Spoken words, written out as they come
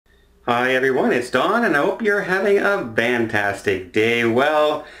Hi everyone, it's Don and I hope you're having a fantastic day.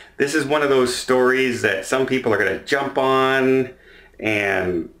 Well, this is one of those stories that some people are going to jump on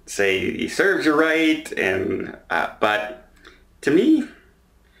and say he serves you right, but to me,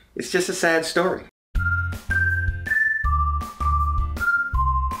 it's just a sad story.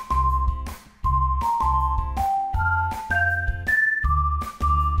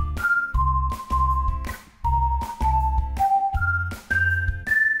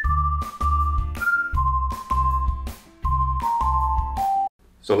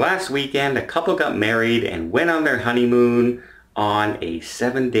 So last weekend, a couple got married and went on their honeymoon on a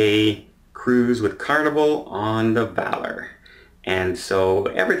 7-day cruise with Carnival on the Valor. And so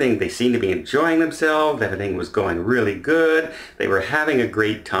they seemed to be enjoying themselves. Everything was going really good. They were having a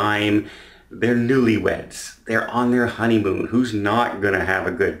great time. They're newlyweds. They're on their honeymoon. Who's not going to have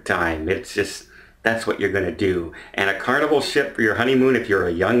a good time? It's just, that's what you're going to do. And a Carnival ship for your honeymoon, if you're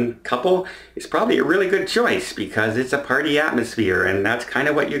a young couple, is probably a really good choice because it's a party atmosphere, and that's kind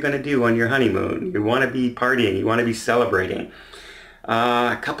of what you're going to do on your honeymoon. You want to be partying. You want to be celebrating.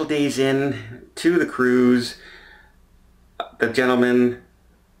 A couple days in to the cruise, the gentleman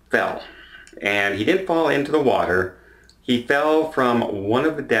fell. And he didn't fall into the water. He fell from one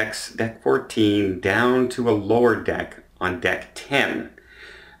of the decks, deck 14, down to a lower deck on deck 10.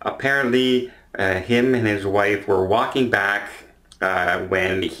 Apparently, him and his wife were walking back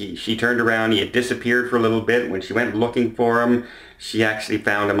when she turned around. He had disappeared for a little bit. When she went looking for him, she actually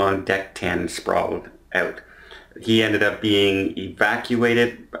found him on deck 10 sprawled out. He ended up being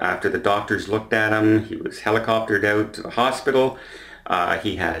evacuated after the doctors looked at him. He was helicoptered out to the hospital.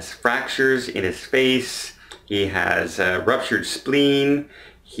 He has fractures in his face. He has a ruptured spleen.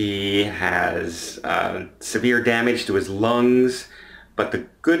 He has severe damage to his lungs. But the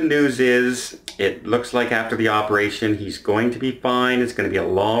good news is, it looks like after the operation, he's going to be fine. It's going to be a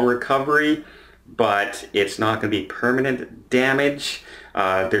long recovery, but it's not going to be permanent damage.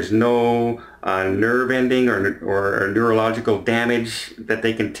 There's no nerve ending or neurological damage that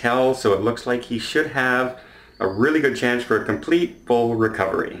they can tell, so it looks like he should have a really good chance for a complete, full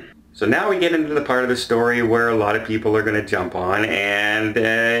recovery. So now we get into the part of the story where a lot of people are going to jump on, and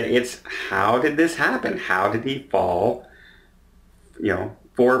it's, how did this happen? How did he fall,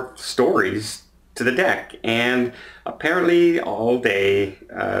 4 stories to the deck? And apparently all day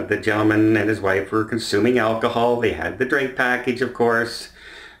the gentleman and his wife were consuming alcohol. They had the drink package, of course.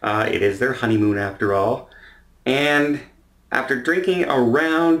 It is their honeymoon after all. And after drinking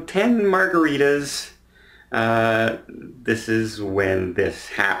around 10 margaritas, this is when this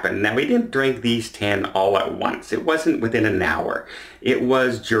happened. Now, we didn't drink these 10 all at once. It wasn't within an hour. It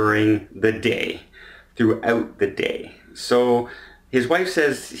was during the day, throughout the day. So his wife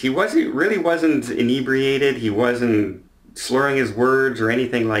says he really wasn't inebriated. He wasn't slurring his words or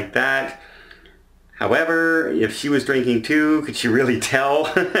anything like that. However, if she was drinking too, could she really tell?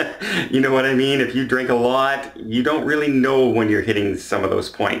 You know what I mean? If you drink a lot, you don't really know when you're hitting some of those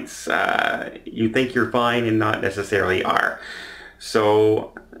points. You think you're fine and not necessarily are.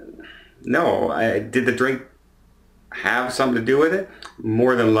 So, no, did the drink have something to do with it?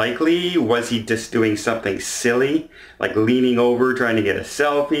 More than likely. Was he just doing something silly, like leaning over trying to get a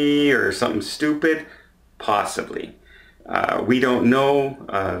selfie or something stupid? Possibly. We don't know.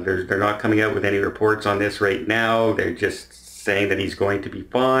 They're not coming out with any reports on this right now. They're just saying that he's going to be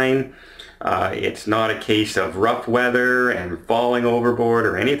fine. It's not a case of rough weather and falling overboard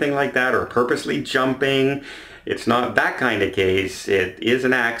or anything like that, or purposely jumping. It's not that kind of case. It is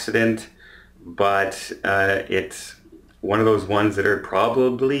an accident, but it's one of those ones that are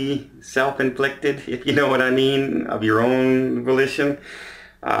probably self-inflicted, if you know what I mean, of your own volition.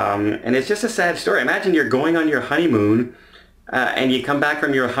 And it's just a sad story. Imagine you're going on your honeymoon and you come back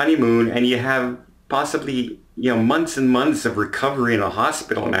from your honeymoon and you have possibly, months and months of recovery in a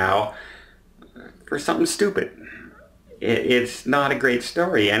hospital now for something stupid. It's not a great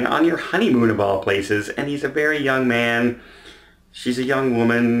story. And on your honeymoon of all places, and he's a very young man, she's a young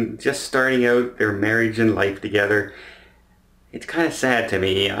woman, just starting out their marriage and life together. It's kind of sad to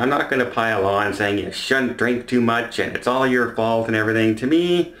me. I'm not going to pile on saying you shouldn't drink too much and it's all your fault and everything. To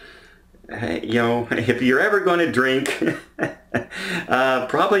me, if you're ever going to drink,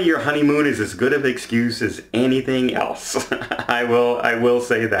 probably your honeymoon is as good of an excuse as anything else. I will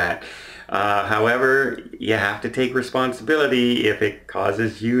say that. However, you have to take responsibility if it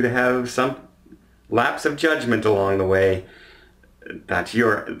causes you to have some lapse of judgment along the way. That's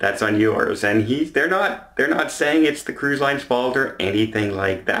on yours. And they're not saying it's the cruise line's fault or anything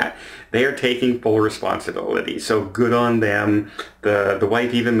like that. They are taking full responsibility. So good on them. The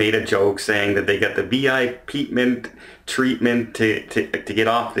wife even made a joke saying that they got the VIP treatment to get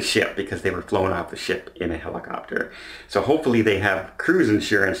off the ship because they were flown off the ship in a helicopter. So hopefully they have cruise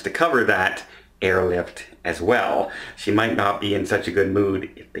insurance to cover that airlift as well. She might not be in such a good mood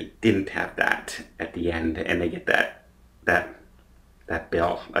if they didn't have that at the end and they get that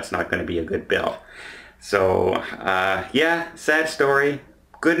bill. That's not going to be a good bill. So yeah, sad story.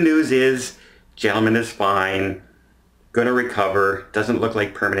 Good news is gentleman is fine, gonna recover, doesn't look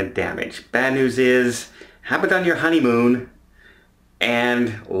like permanent damage. Bad news is happened on your honeymoon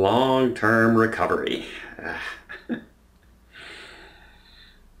and long-term recovery.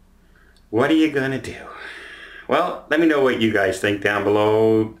 What are you gonna do? Well, let me know what you guys think down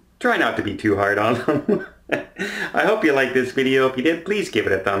below. Try not to be too hard on them. I hope you liked this video. If you did, please give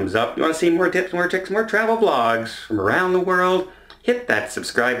it a thumbs up. You want to see more tips, more tricks, more travel vlogs from around the world? Hit that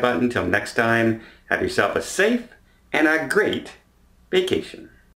subscribe button. Till next time, have yourself a safe and a great vacation.